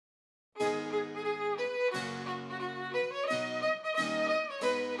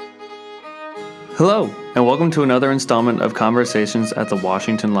Hello, and welcome to another installment of Conversations at the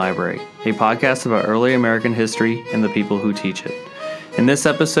Washington Library, a podcast about early American history and the people who teach it. In this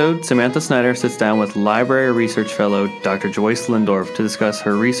episode, Samantha Snyder sits down with Library Research Fellow Dr. Joyce Lindorf to discuss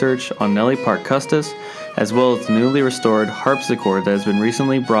her research on Nellie Park Custis, as well as the newly restored harpsichord that has been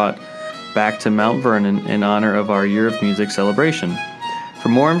recently brought back to Mount Vernon in honor of our Year of Music celebration. For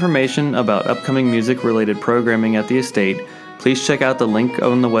more information about upcoming music-related programming at the estate, please check out the link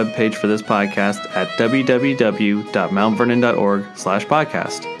on the webpage for this podcast at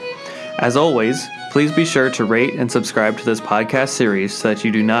www.mountvernon.org/podcast. As always, please be sure to rate and subscribe to this podcast series so that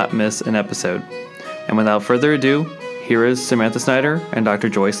you do not miss an episode. And without further ado, here is Samantha Snyder and Dr.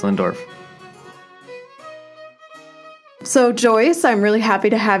 Joyce Lindorf. So Joyce, I'm really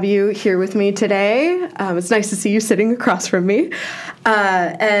happy to have you here with me today. It's nice to see you sitting across from me.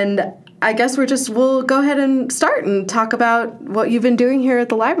 And I guess we'll go ahead and start and talk about what you've been doing here at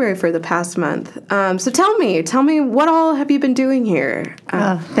the library for the past month. So tell me, what all have you been doing here?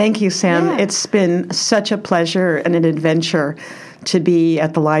 Thank you, Sam. Yeah. It's been such a pleasure and an adventure to be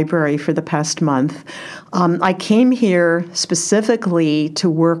at the library for the past month. I came here specifically to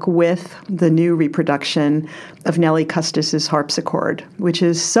work with the new reproduction of Nellie Custis's harpsichord, which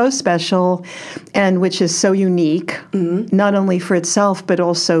is so special and which is so unique, not only for itself, but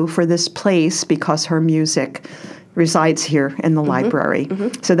also for this place because her music resides here in the library.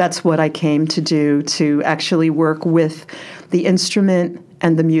 So that's what I came to do, to actually work with the instrument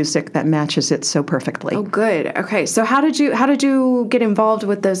and the music that matches it so perfectly. Oh, good. Okay, so how did you get involved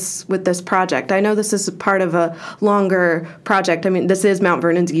with this project? I know this is part of a longer project. I mean, this is Mount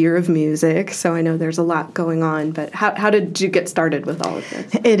Vernon's Year of Music, so I know there's a lot going on. But how did you get started with all of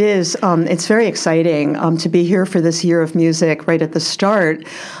this? It is. It's very exciting to be here for this Year of Music right at the start.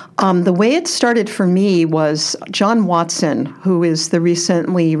 The way it started for me was John Watson, who is the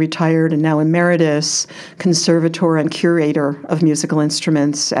recently retired and now emeritus conservator and curator of musical instruments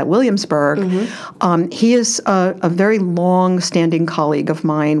at Williamsburg. He is a very long-standing colleague of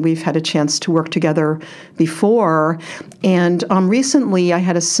mine. We've had a chance to work together before. And recently I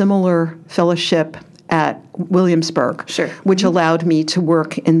had a similar fellowship at Williamsburg, which allowed me to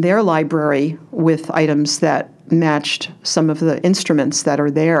work in their library with items that matched some of the instruments that are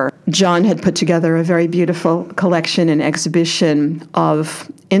there. John had put together a very beautiful collection and exhibition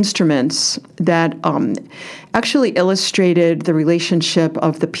of instruments that actually illustrated the relationship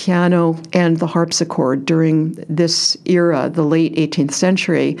of the piano and the harpsichord during this era, the late 18th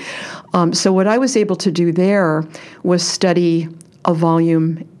century. So what I was able to do there was study a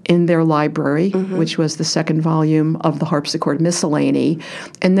volume in their library, which was the second volume of the Harpsichord Miscellany,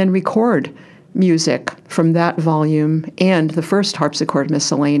 and then record music from that volume and the first Harpsichord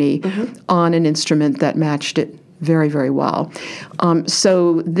Miscellany on an instrument that matched it very, very well.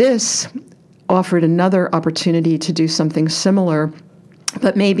 So this offered another opportunity to do something similar,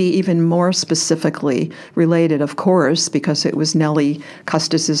 but maybe even more specifically related, of course, because it was Nellie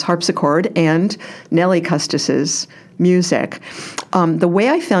Custis's harpsichord and Nellie Custis's music. The way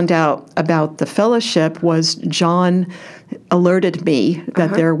I found out about the fellowship was John alerted me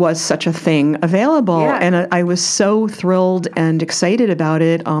that there was such a thing available, and I was so thrilled and excited about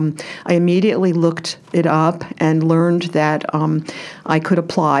it. I immediately looked it up and learned that I could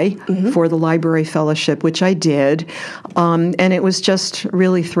apply for the library fellowship, which I did, and it was just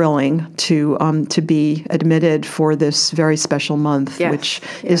really thrilling to be admitted for this very special month, which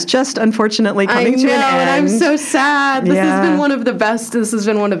is just unfortunately coming to an end. And I'm so sad. This has been one of the best. This has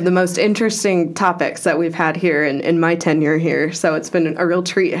been one of the most interesting topics that we've had here in my tenure here. So it's been a real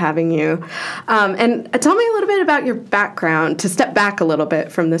treat having you. And tell me a little bit about your background, to step back a little bit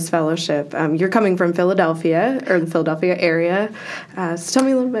from this fellowship. You're coming from Philadelphia, or the Philadelphia area. So tell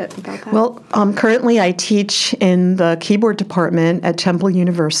me a little bit about that. Well, currently I teach in the keyboard department at Temple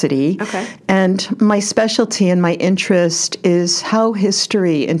University. Okay. And my specialty and my interest is how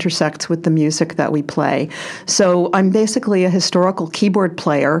history intersects with the music that we play. So I'm basically a historical keyboard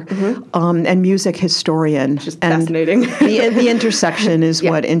player and music historian. Just fascinating. The intersection is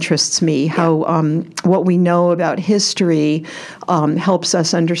what interests me, how what we know about history helps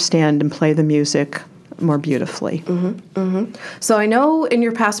us understand and play the music more beautifully. So I know in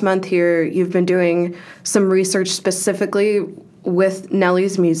your past month here, you've been doing some research specifically with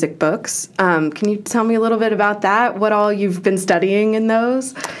Nellie's music books. Can you tell me a little bit about that? What all you've been studying in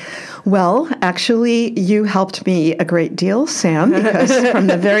those? Well, actually, you helped me a great deal, Sam, because from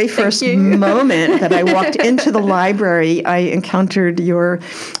the very first moment that I walked into the library, I encountered your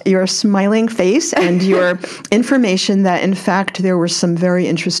smiling face and your information that, in fact, there were some very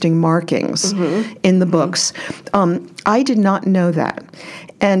interesting markings in the books. I did not know that.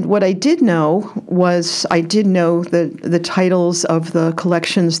 And what I did know was I did know the titles of the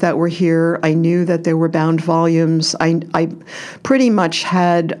collections that were here. I knew that there were bound volumes. I pretty much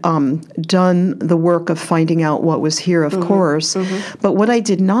had done the work of finding out what was here, of course. But what I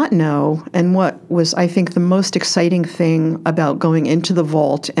did not know, and what was, I think, the most exciting thing about going into the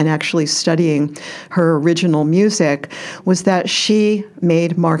vault and actually studying her original music, was that she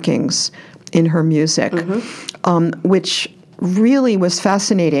made markings in her music, which really was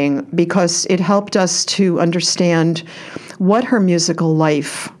fascinating because it helped us to understand what her musical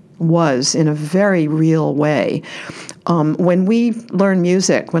life was in a very real way. When we learn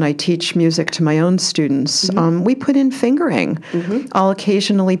music, when I teach music to my own students, we put in fingering. I'll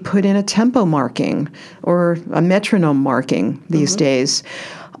occasionally put in a tempo marking or a metronome marking these days.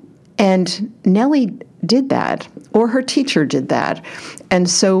 And Nellie did that, or her teacher did that. And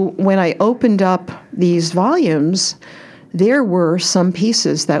so when I opened up these volumes, there were some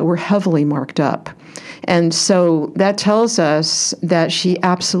pieces that were heavily marked up. And so that tells us that she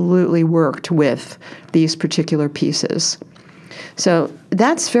absolutely worked with these particular pieces. So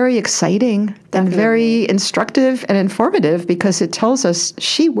that's very exciting and very instructive and informative because it tells us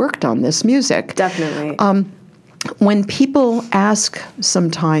she worked on this music. Definitely. When people ask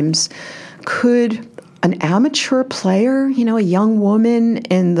sometimes, could an amateur player, a young woman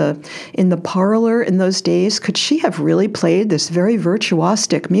in the parlor in those days, could she have really played this very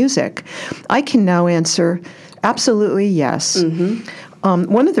virtuosic music? I can now answer absolutely yes.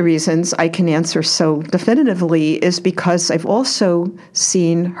 One of the reasons I can answer so definitively is because I've also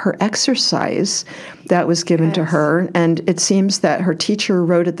seen her exercise that was given to her, and it seems that her teacher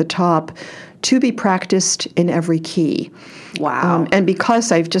wrote at the top, "To be practiced in every key." Wow. And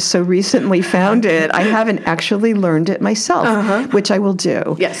because I've just so recently found it, I haven't actually learned it myself, which I will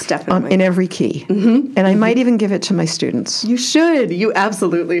do. Yes, definitely. In every key. And I might even give it to my students. You should. You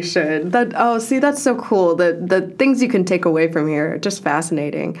absolutely should. That's so cool. The things you can take away from here are just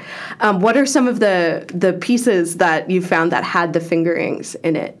fascinating. What are some of the pieces that you found that had the fingerings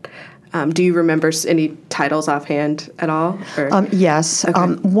in it? Do you remember any titles offhand at all? Yes.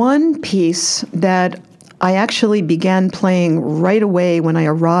 Okay. One piece that I actually began playing right away when I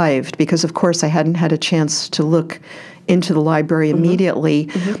arrived because, of course, I hadn't had a chance to look into the library immediately,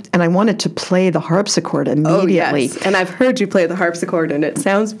 and I wanted to play the harpsichord immediately. Oh, yes. And I've heard you play the harpsichord, and it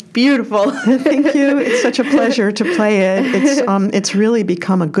sounds beautiful. Thank you. It's such a pleasure to play it. It's really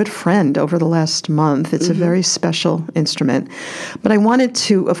become a good friend over the last month. It's a very special instrument. But I wanted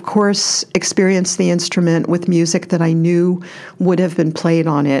to, of course, experience the instrument with music that I knew would have been played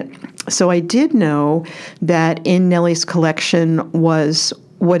on it. So I did know that in Nellie's collection was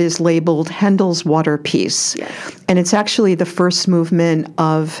what is labeled Handel's Water Piece. Yes. And it's actually the first movement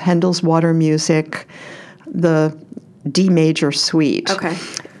of Handel's Water Music, the D major suite. Okay.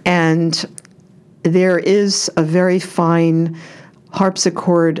 And there is a very fine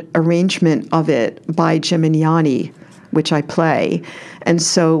harpsichord arrangement of it by Gimignani, which I play. And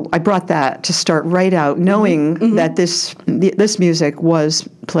so I brought that to start right out, knowing that this music was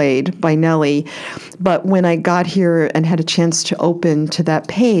played by Nellie. But when I got here and had a chance to open to that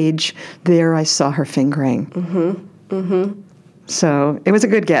page, there I saw her fingering. So it was a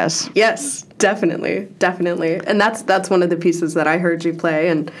good guess. Yes, definitely. And that's one of the pieces that I heard you play.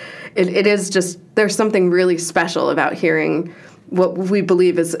 And it is just, there's something really special about hearing what we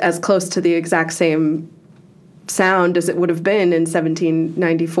believe is as close to the exact same sound as it would have been in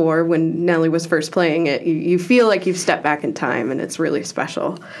 1794 when Nellie was first playing it. You feel like you've stepped back in time, and it's really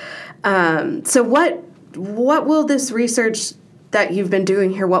special. So what will this research that you've been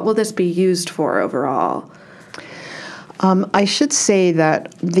doing here, what will this be used for overall? I should say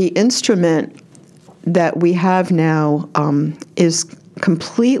that the instrument that we have now is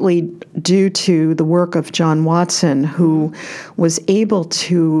completely due to the work of John Watson, who was able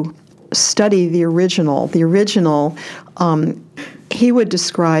to study the original. The original, he would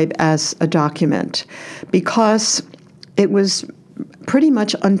describe as a document because it was pretty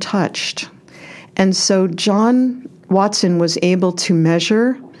much untouched. And so John Watson was able to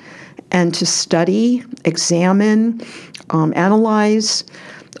measure and to study, examine, analyze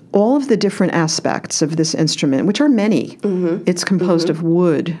all of the different aspects of this instrument, which are many. It's composed of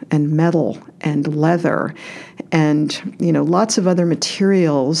wood and metal and leather and, lots of other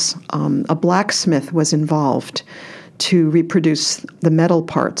materials. A blacksmith was involved to reproduce the metal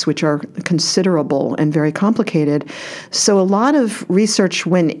parts, which are considerable and very complicated. So a lot of research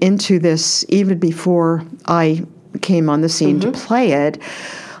went into this even before I came on the scene to play it.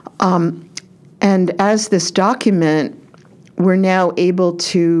 And as this document, we're now able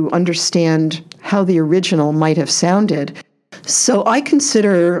to understand how the original might have sounded. So I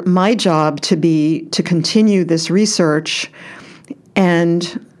consider my job to be to continue this research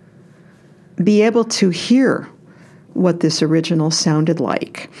and be able to hear what this original sounded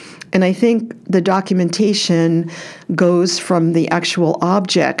like. And I think the documentation goes from the actual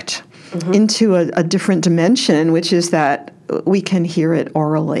object into a different dimension, which is that we can hear it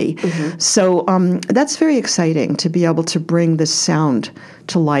orally. So that's very exciting to be able to bring this sound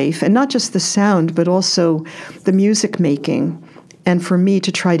to life, and not just the sound, but also the music making. And for me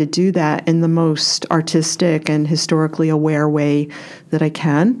to try to do that in the most artistic and historically aware way that I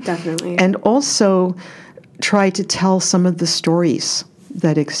can. Definitely. And also try to tell some of the stories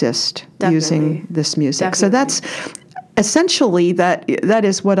that exist using this music. So that's essentially that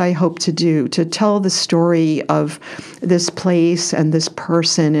is what I hope to do, to tell the story of this place and this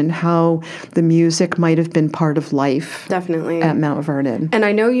person and how the music might have been part of life at Mount Vernon. And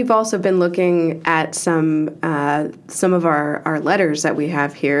I know you've also been looking at some of our letters that we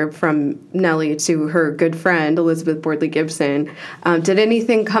have here from Nellie to her good friend, Elizabeth Bordley Gibson. Did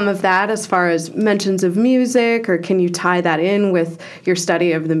anything come of that as far as mentions of music, or can you tie that in with your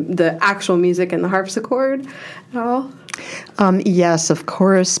study of the actual music and the harpsichord at all? Yes, of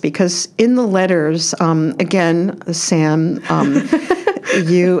course, because in the letters, again, Sam,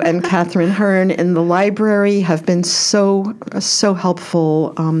 you and Catherine Hearn in the library have been so helpful,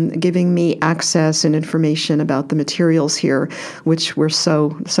 giving me access and information about the materials here, which were so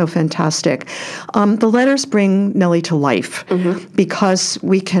fantastic. The letters bring Nellie to life because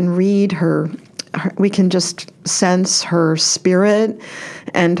we can read her. We can just sense her spirit,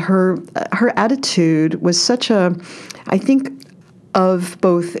 and her attitude was such I think, of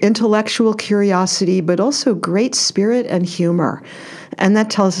both intellectual curiosity, but also great spirit and humor. And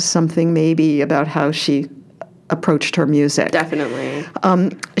that tells us something maybe about how she approached her music. Definitely.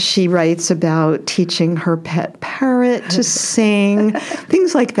 She writes about teaching her pet parrot to sing,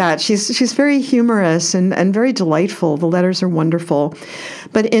 things like that. She's very humorous and very delightful. The letters are wonderful.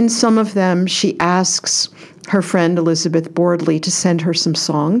 But in some of them, she asks her friend Elizabeth Bordley to send her some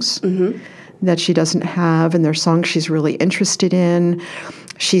songs that she doesn't have, and they're songs she's really interested in.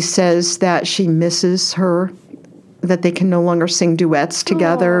 She says that she misses her, that they can no longer sing duets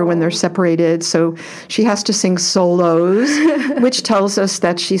together when they're separated, so she has to sing solos, which tells us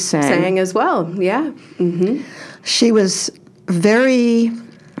that she sang. Sang as well, yeah. She was very,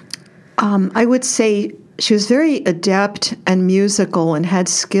 I would say, she was very adept and musical and had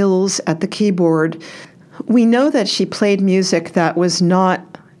skills at the keyboard. We know that she played music that was not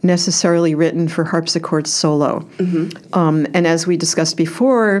necessarily written for harpsichord solo. And as we discussed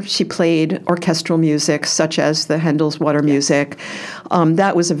before, she played orchestral music, such as the Handel's Water Music.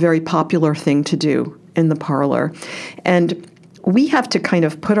 That was a very popular thing to do in the parlor. And we have to kind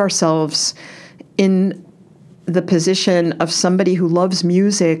of put ourselves in the position of somebody who loves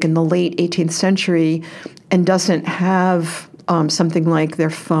music in the late 18th century and doesn't have something like their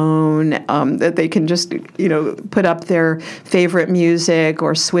phone, that they can just, put up their favorite music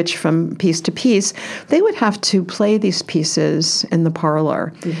or switch from piece to piece. They would have to play these pieces in the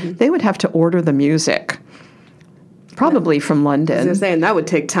parlor. They would have to order the music, probably from London. I was saying that would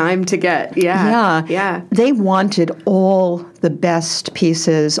take time to get. Yeah. They wanted all the best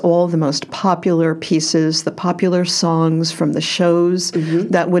pieces, all the most popular pieces, the popular songs from the shows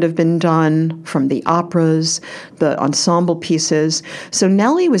that would have been done, from the operas, the ensemble pieces. So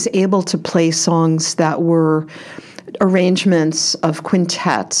Nellie was able to play songs that were arrangements of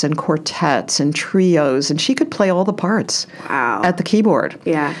quintets and quartets and trios, and she could play all the parts at the keyboard.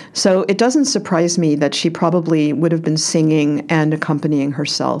 Yeah. So it doesn't surprise me that she probably would have been singing and accompanying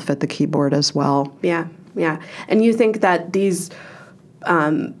herself at the keyboard as well. Yeah. And you think that these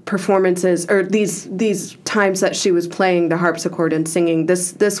performances, or these times that she was playing the harpsichord and singing,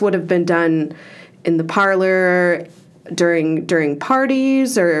 this would have been done in the parlor during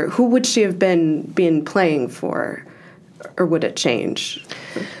parties, or who would she have been playing for? Or would it change?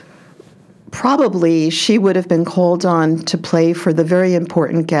 Probably she would have been called on to play for the very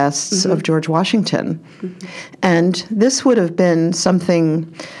important guests of George Washington. And this would have been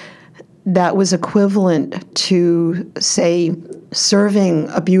something that was equivalent to, say, serving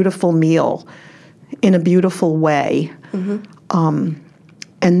a beautiful meal in a beautiful way. And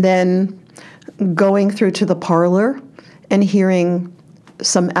then going through to the parlor and hearing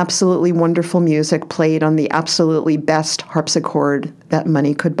some absolutely wonderful music played on the absolutely best harpsichord that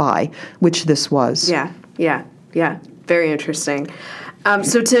money could buy, which this was. Yeah. Very interesting.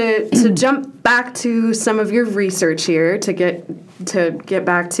 So to jump back to some of your research here, to get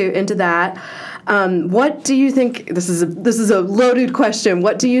back into that, what do you think? This is a loaded question.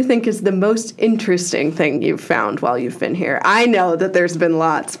 What do you think is the most interesting thing you've found while you've been here? I know that there's been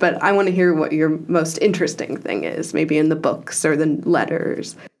lots, but I want to hear what your most interesting thing is, maybe in the books or the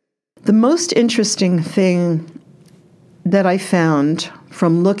letters. The most interesting thing that I found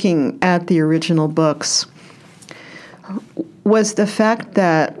from looking at the original books was the fact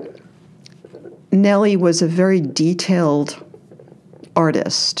that Nellie was a very detailed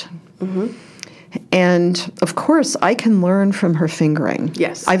artist. Mm-hmm. And, of course, I can learn from her fingering.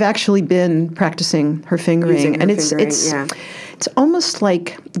 Yes. I've actually been practicing her fingering. It's almost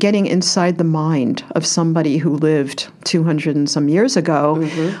like getting inside the mind of somebody who lived 200 and some years ago,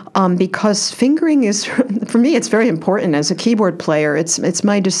 because fingering is, for me, it's very important. As a keyboard player, it's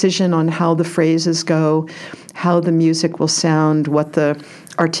my decision on how the phrases go, how the music will sound, what the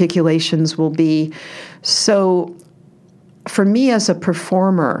articulations will be. So for me as a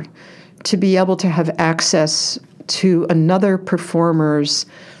performer, to be able to have access to another performer's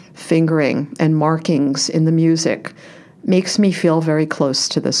fingering and markings in the music makes me feel very close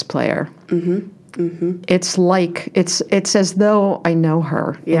to this player. Mm-hmm. Mm-hmm. It's like it's as though I know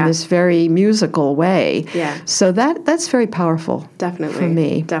her in this very musical way. Yeah. So that's very powerful. Definitely for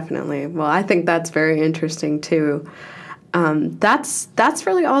me. Definitely. Well, I think that's very interesting too. That's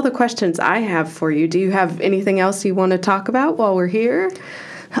really all the questions I have for you. Do you have anything else you want to talk about while we're here?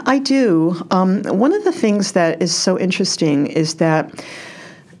 I do. One of the things that is so interesting is that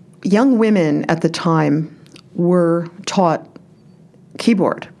young women at the time were taught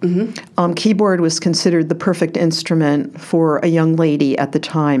keyboard. Mm-hmm. Keyboard was considered the perfect instrument for a young lady at the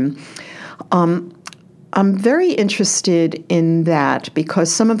time. I'm very interested in that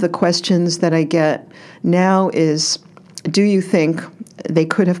because some of the questions that I get now is, do you think they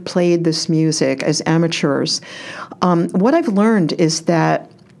could have played this music as amateurs? What I've learned is that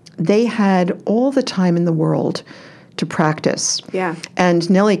they had all the time in the world to practice. Yeah. And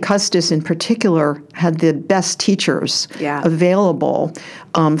Nellie Custis in particular had the best teachers available.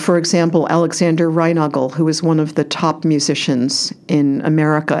 For example, Alexander Reinagel, who was one of the top musicians in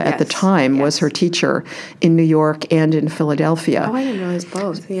America at the time, was her teacher in New York and in Philadelphia. Oh, I didn't realize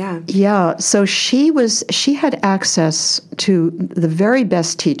both. Yeah. Yeah. So she had access to the very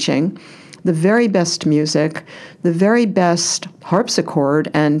best teaching, the very best music, the very best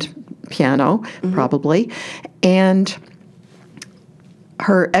harpsichord and piano, probably. And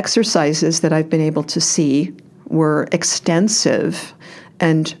her exercises that I've been able to see were extensive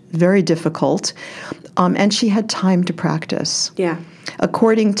and very difficult. And she had time to practice. Yeah.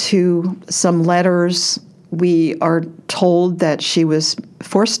 According to some letters, we are told that she was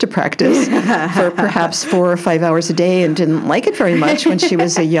forced to practice for perhaps 4 or 5 hours a day and didn't like it very much when she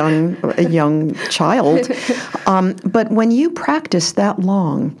was a young child. But when you practice that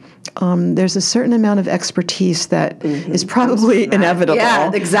long, there's a certain amount of expertise that is probably inevitable.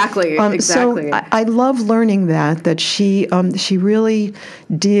 Yeah, exactly. So I love learning that she really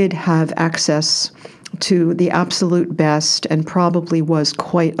did have access to the absolute best and probably was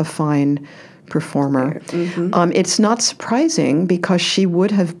quite a fine performer. Mm-hmm. It's not surprising because she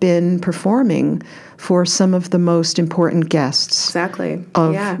would have been performing for some of the most important guests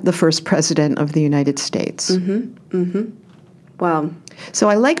of the first president of the United States. Mm-hmm. Mm-hmm. Wow. So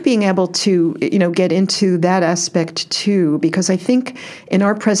I like being able to, get into that aspect too, because I think in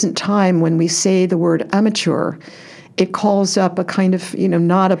our present time, when we say the word amateur, it calls up a kind of,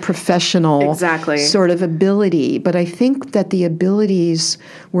 not a professional sort of ability. But I think that the abilities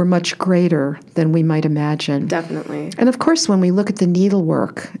were much greater than we might imagine. Definitely. And of course, when we look at the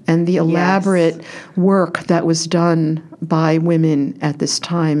needlework and the elaborate work that was done by women at this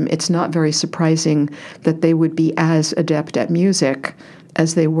time, it's not very surprising that they would be as adept at music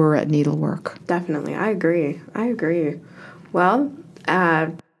as they were at needlework. Definitely. I agree. Well,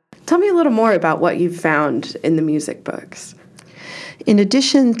 tell me a little more about what you've found in the music books. In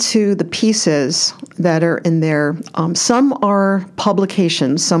addition to the pieces that are in there, some are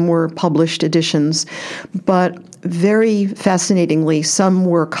publications, some were published editions, but very fascinatingly, some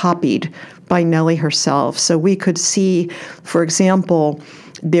were copied by Nellie herself. So we could see, for example,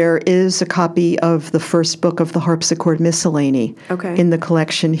 there is a copy of the first book of the Harpsichord Miscellany in the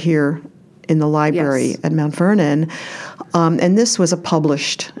collection here in the library at Mount Vernon. And this was a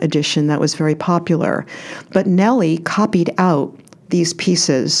published edition that was very popular. But Nellie copied out these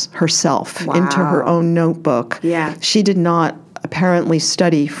pieces herself into her own notebook. Yeah. She did not apparently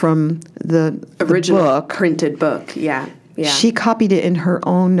study from the original book. Printed book, yeah. Yeah. She copied it in her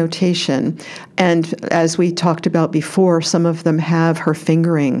own notation. And as we talked about before, some of them have her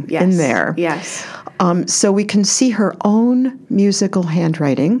fingering in there. Yes. So we can see her own musical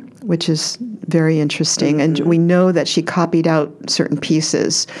handwriting, which is very interesting. And we know that she copied out certain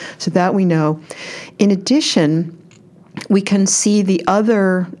pieces. So that we know. In addition, we can see the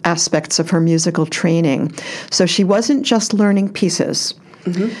other aspects of her musical training. So she wasn't just learning pieces.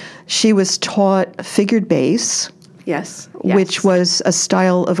 She was taught figured bass, Yes. which was a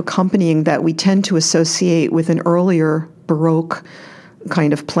style of accompanying that we tend to associate with an earlier Baroque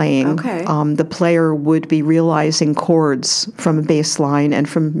kind of playing. Okay. The player would be realizing chords from a bass line and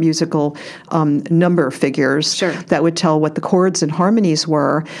from musical number figures Sure. that would tell what the chords and harmonies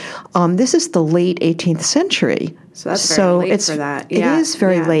were. This is the late 18th century. So that's very late for that. Yeah. It is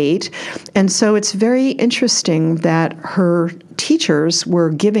very late. And so it's very interesting that her teachers were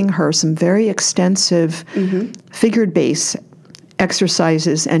giving her some very extensive figured bass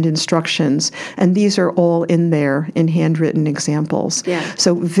exercises and instructions, and these are all in there in handwritten examples. Yeah.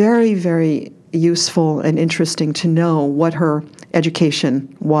 So very, very useful and interesting to know what her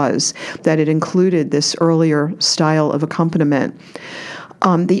education was, that it included this earlier style of accompaniment.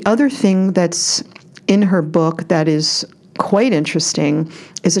 The other thing that's in her book that is quite interesting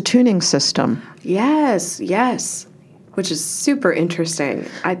is a tuning system. Yes, which is super interesting.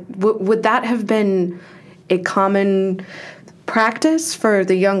 Would that have been a common practice for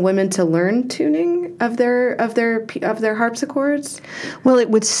the young women to learn tuning of their harpsichords? Well, it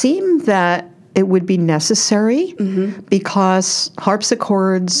would seem that it would be necessary because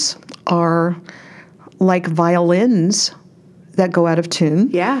harpsichords are like violins that go out of tune.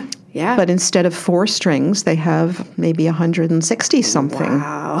 Yeah. But instead of 4 strings, they have maybe 160 something,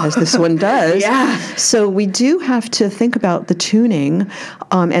 as this one does. Yeah. So we do have to think about the tuning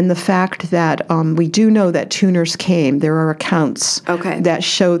and the fact that we do know that tuners came. There are accounts that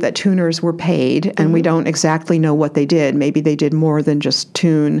show that tuners were paid, and we don't exactly know what they did. Maybe they did more than just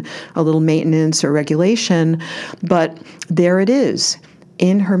tune, a little maintenance or regulation. But there it is.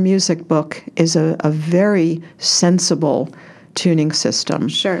 In her music book is a very sensible tuning system.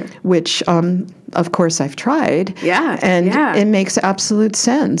 Sure. Which, of course, I've tried. Yeah. And it makes absolute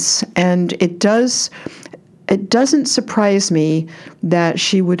sense. And it doesn't surprise me that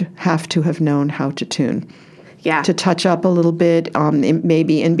she would have to have known how to tune. Yeah. To touch up a little bit,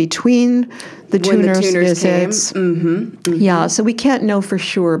 maybe in between the tuners' visits. Yeah, so we can't know for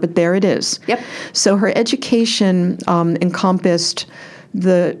sure, but there it is. Yep. So her education encompassed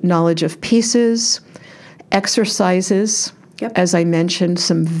the knowledge of pieces, exercises, as I mentioned,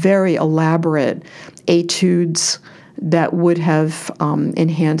 some very elaborate etudes that would have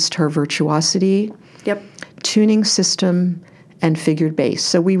enhanced her virtuosity, tuning system, and figured bass.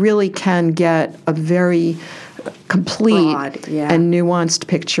 So we really can get a very complete and nuanced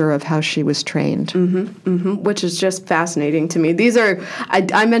picture of how she was trained. Which is just fascinating to me. These are,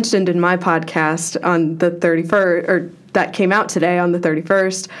 I mentioned in my podcast on the 31st, or that came out today on the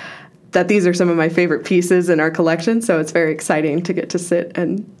 31st, that these are some of my favorite pieces in our collection, so it's very exciting to get to sit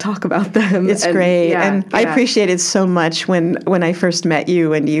and talk about them. It's great, and I appreciated so much when I first met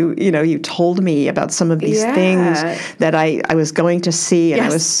you, and you told me about some of these things that I was going to see, and I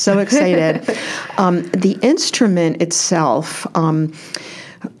was so excited. The instrument itself,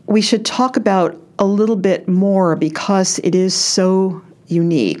 we should talk about a little bit more because it is so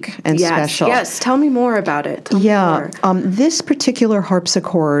unique and special. Yes, tell me more about it. This particular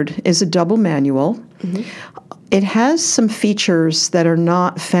harpsichord is a double manual. It has some features that are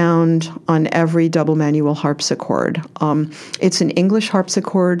not found on every double manual harpsichord. It's an English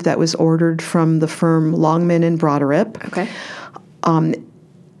harpsichord that was ordered from the firm Longman and Broderip.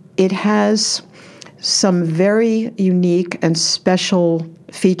 It has some very unique and special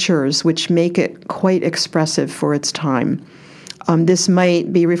features which make it quite expressive for its time. This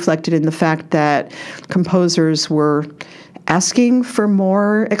might be reflected in the fact that composers were asking for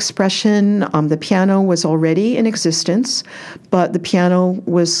more expression. The piano was already in existence, but the piano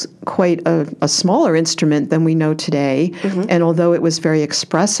was quite a smaller instrument than we know today. And although it was very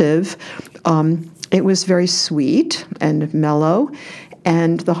expressive, it was very sweet and mellow.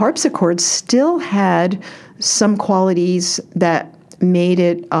 And the harpsichord still had some qualities that made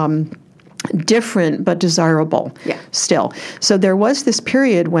it different but desirable still. So there was this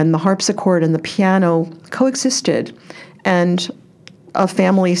period when the harpsichord and the piano coexisted, and a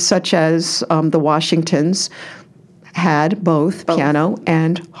family such as the Washingtons had both piano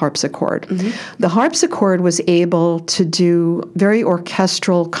and harpsichord. The harpsichord was able to do very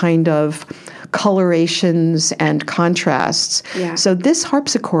orchestral kind of colorations and contrasts. So this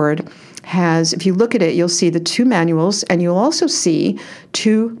harpsichord has, if you look at it, you'll see the 2 manuals, and you'll also see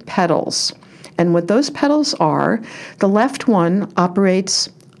 2 pedals. And what those pedals are, the left one operates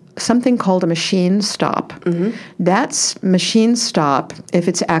something called a machine stop. That's machine stop, if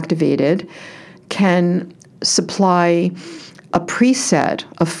it's activated, can supply a preset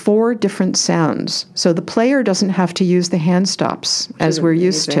of 4 different sounds. So the player doesn't have to use the hand stops as we're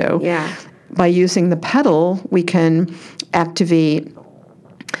used to. Yeah. By using the pedal, we can activate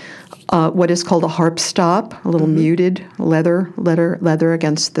what is called a harp stop, a little muted leather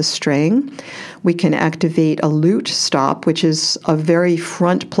against the string. We can activate a lute stop, which is a very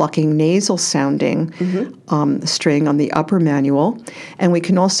front-plucking, nasal-sounding string on the upper manual. And we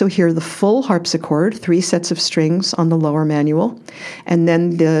can also hear the full harpsichord, 3 sets of strings on the lower manual, and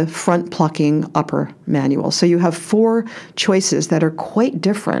then the front-plucking upper manual. So you have 4 choices that are quite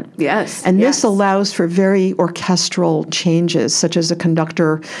different. Yes. And this allows for very orchestral changes, such as a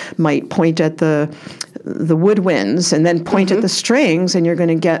conductor might point at the woodwinds and then point at the strings, and you're going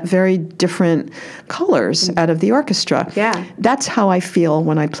to get very different colors out of the orchestra. Yeah. That's how I feel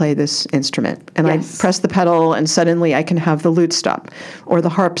when I play this instrument. And I press the pedal, and suddenly I can have the lute stop, or the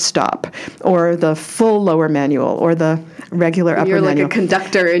harp stop, or the full lower manual, or the regular upper manual. You're like a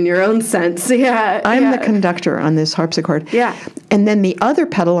conductor in your own sense. Yeah. I'm the conductor on this harpsichord. Yeah. And then the other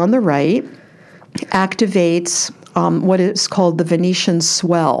pedal on the right activates what is called the Venetian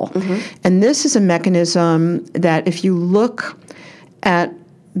swell. And this is a mechanism that if you look at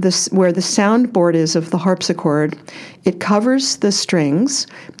this, where the soundboard is of the harpsichord, it covers the strings,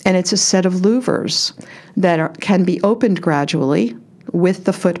 and it's a set of louvers that can be opened gradually with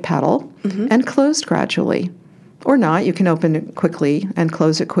the foot pedal and closed gradually. Or not, you can open it quickly and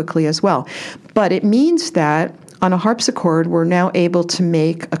close it quickly as well. But it means that on a harpsichord, we're now able to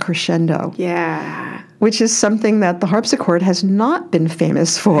make a crescendo. Yeah. Which is something that the harpsichord has not been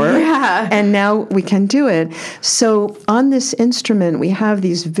famous for. Yeah. And now we can do it. So on this instrument, we have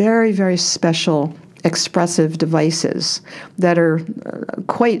these very, very special expressive devices that are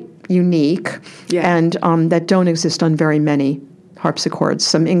quite unique and that don't exist on very many harpsichords.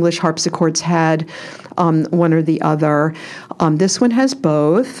 Some English harpsichords had one or the other. This one has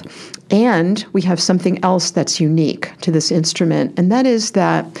both. And we have something else that's unique to this instrument, and that is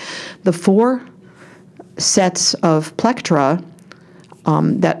that the 4 sets of plectra,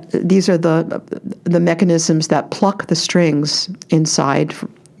 that these are the mechanisms that pluck the strings inside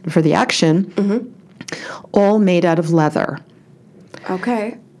for the action, all made out of leather.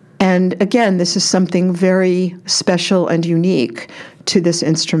 Okay. And again, this is something very special and unique to this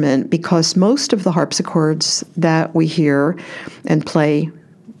instrument, because most of the harpsichords that we hear and play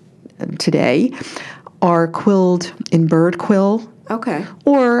today are quilled in bird quill. Okay.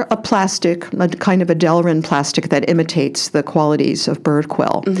 Or a plastic, a kind of a Delrin plastic that imitates the qualities of bird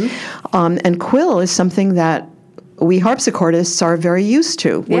quill. And quill is something that we harpsichordists are very used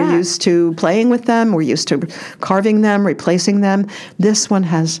to. Yeah. We're used to playing with them. We're used to carving them, replacing them. This one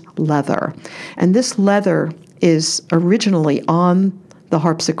has leather. And this leather is originally on the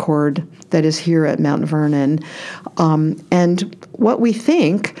harpsichord that is here at Mount Vernon. And what we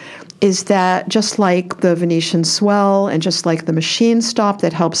think is that just like the Venetian swell and just like the machine stop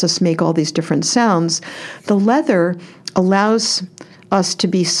that helps us make all these different sounds, the leather allows us to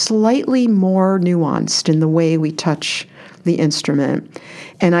be slightly more nuanced in the way we touch the instrument.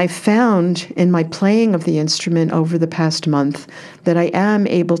 And I found in my playing of the instrument over the past month that I am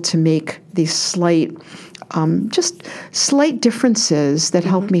able to make these slight differences that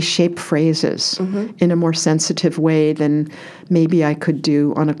help me shape phrases in a more sensitive way than maybe I could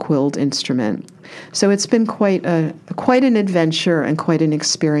do on a quilled instrument. So it's been quite an adventure and quite an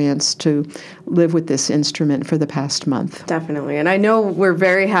experience to live with this instrument for the past month. Definitely. And I know we're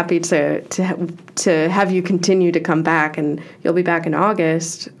very happy to have you continue to come back, and you'll be back in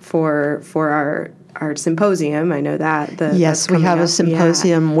August for our symposium. I know that. Yes, we have a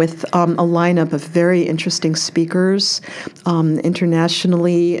symposium with a lineup of very interesting speakers,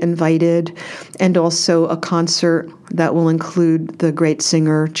 internationally invited, and also a concert that will include the great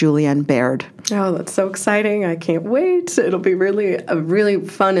singer Julianne Baird. Oh, that's so exciting. I can't wait. It'll be a really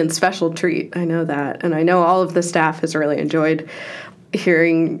fun and special treat. I know that. And I know all of the staff has really enjoyed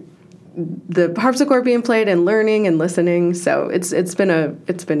hearing the harpsichord being played and learning and listening. So it's been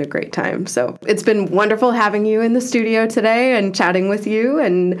a great time. So it's been wonderful having you in the studio today and chatting with you.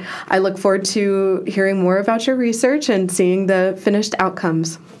 And I look forward to hearing more about your research and seeing the finished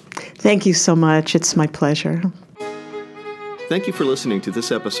outcomes. Thank you so much. It's my pleasure. Thank you for listening to this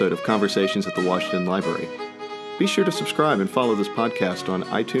episode of Conversations at the Washington Library. Be sure to subscribe and follow this podcast on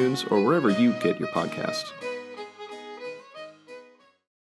iTunes or wherever you get your podcasts.